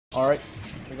Alright,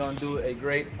 we're gonna do a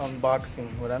great unboxing.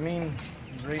 What I mean,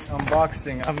 great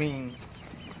unboxing, I mean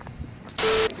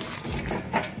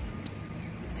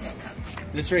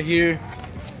this right here,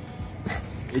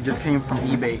 it just came from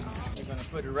eBay. We're gonna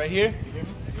put it right here. You hear me?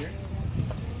 Right here.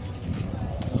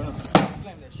 We're gonna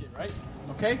slam that shit, right?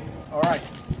 Okay? Alright.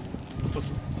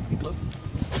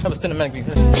 Have a cinematic view.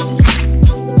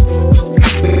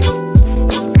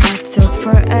 It took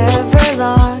forever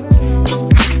long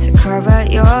to carve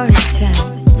out your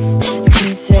intent. I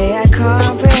can't say I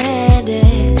comprehend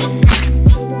it.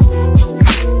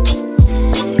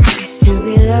 Used to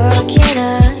be looking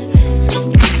up,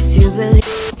 used to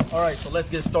believe. Alright, so let's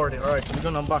get started. Alright, so we're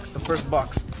gonna unbox the first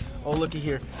box. Oh, looky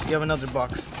here. We have another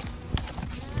box.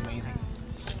 This is amazing.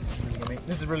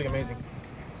 This is really amazing.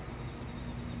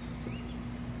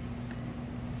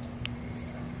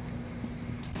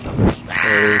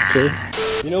 Okay.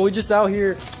 You know, we just out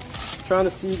here trying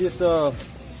to see this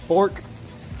fork.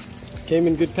 Came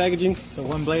in good packaging. It's a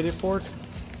one-bladed fork.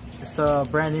 It's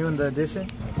brand new in the edition.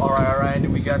 Alright,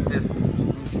 and we got this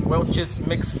Welch's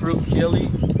mixed fruit jelly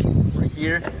right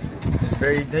here. It's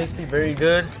very tasty, very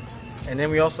good. And then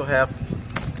we also have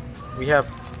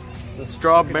the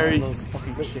strawberry. Look at all those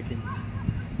fucking chickens.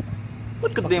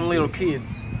 Look at them little kids.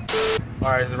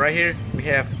 Alright, so right here we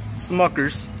have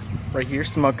Smuckers. Right here,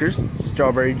 Smuckers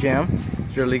strawberry jam.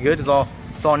 It's really good. It's all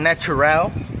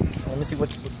natural. Let me see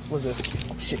what's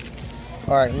this. Oh, shit.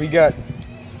 All right, we got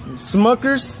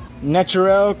Smuckers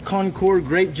Natural Concord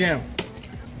grape jam.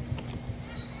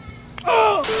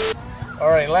 Oh! All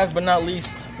right, last but not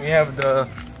least, we have the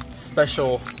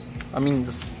special. I mean,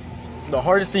 the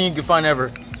hardest thing you can find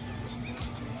ever.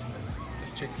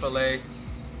 Chick-fil-A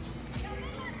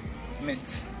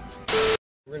mint.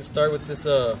 We're gonna start with this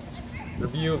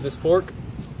review of this fork.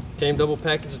 Came double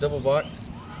packaged, double box.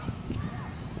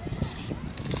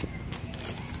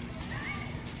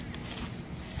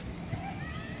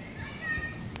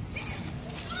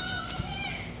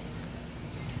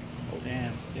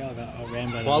 Damn, they all got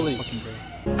outran by Quality. the fucking bird.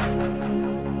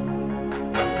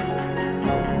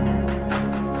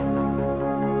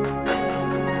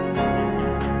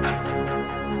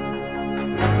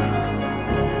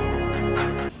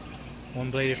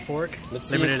 One-bladed fork. Let's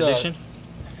see Limited its edition.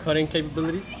 cutting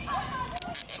capabilities.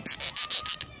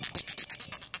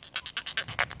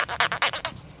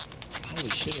 Holy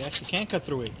shit! You actually can cut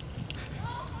through it.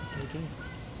 Okay.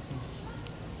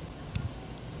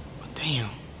 Damn,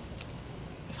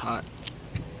 it's hot.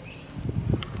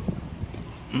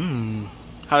 Mmm.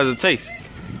 How does it taste?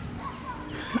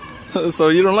 So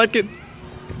you don't like it?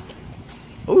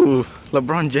 Ooh,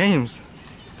 LeBron James.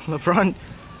 LeBron.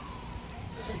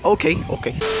 Okay.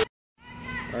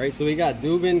 All right, so we got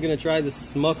Dubin gonna try the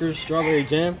Smuckers strawberry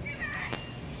jam.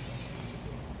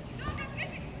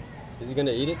 Is he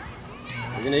gonna eat it?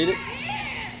 You're gonna eat it?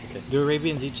 Okay. Do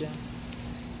Arabians eat jam?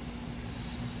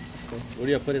 That's cool. What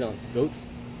do you put it on? Goats?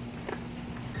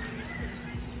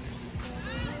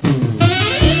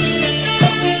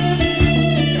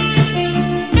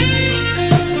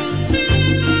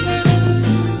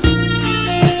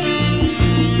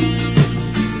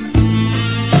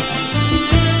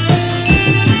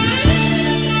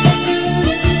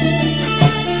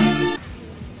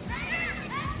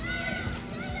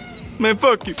 Man,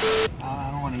 fuck you. I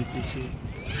don't want to eat this shit.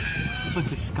 This looks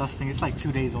disgusting. It's like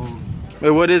 2 days old. Wait,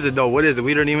 what is it though? What is it?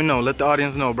 We don't even know. Let the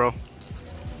audience know, bro.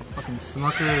 Fucking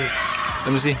Smuckers.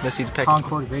 Let me see. Let's see the package.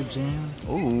 Concord grape jam.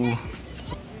 Ooh.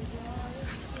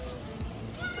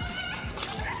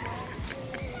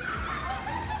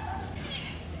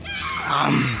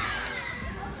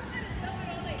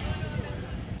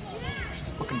 This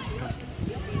is fucking disgusting.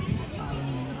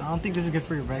 I don't think this is good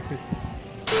for your breakfast.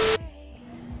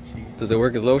 Does it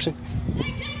work as lotion?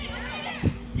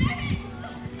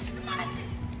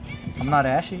 I'm not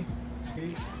ashy.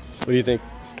 What do you think?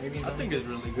 I think it's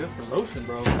really good for lotion,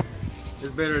 bro.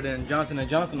 It's better than Johnson &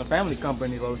 Johnson, the family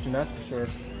company lotion, that's for sure.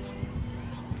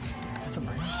 That's a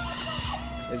brand.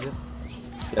 Is it?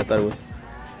 Yeah, I thought it was.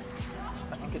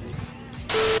 I think it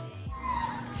is.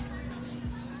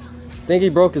 I think he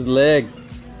broke his leg.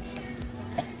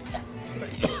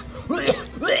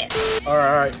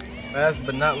 Alright. Last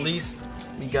but not least,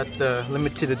 we got the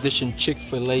limited edition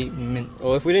Chick-fil-A mint.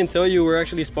 Oh, if we didn't tell you, we're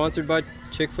actually sponsored by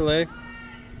Chick-fil-A.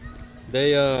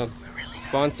 They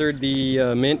sponsored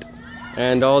the mint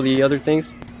and all the other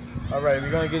things. Alright, we're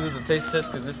gonna give this a taste test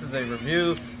because this is a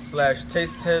review /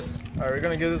 taste test. Alright, we're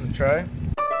gonna give this a try.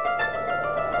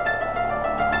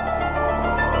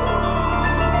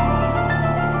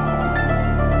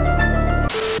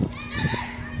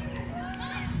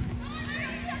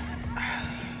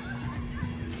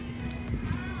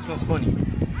 smells funny.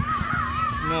 It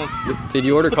smells. Did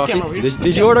you order Put the coffee? camera over here.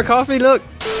 Did you order coffee? Look.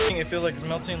 It feels like it's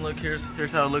melting. Look, here's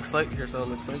how it looks like. Here's how it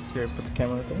looks like. Here, put the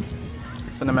camera right there.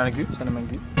 Cinematic view. Cinematic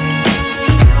view.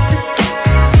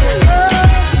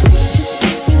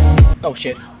 Oh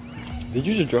shit. Did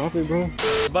you just drop it, bro?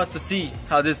 About to see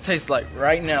how this tastes like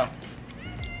right now.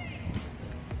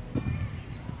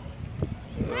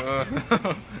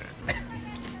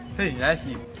 Hey,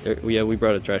 nasty. Yeah, we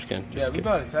brought a trash can. Yeah, we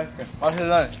brought a trash can. Watch it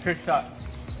on. First shot.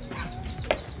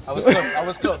 I was close. I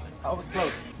was close. I was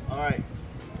close. All right.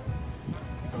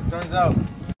 So it turns out.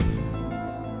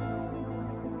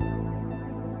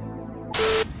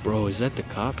 Bro, is that the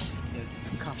cops? Yes, it's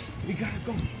the cops. We gotta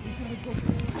go. We gotta go.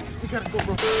 We gotta go,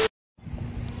 bro.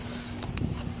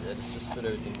 Yeah, just put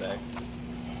everything back.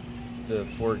 The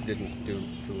fork didn't do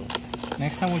too well.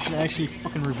 Next time we should actually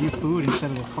fucking review food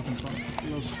instead of the fucking sauce.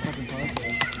 Those fucking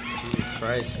sauce. Jesus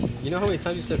Christ. You know how many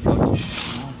times you said fuck?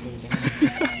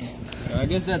 I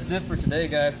guess that's it for today,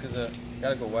 guys, because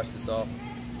gotta go watch this off.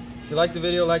 If you like the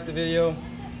video, like the video.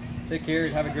 Take care.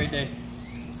 Have a great day.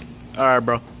 All right,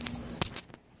 bro.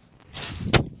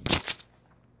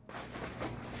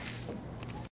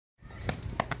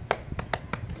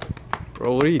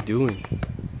 Bro, what are you doing?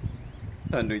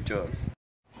 I'm doing jokes.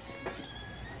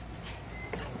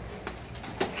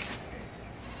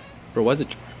 Bro, why is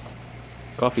it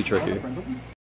coffee truck here?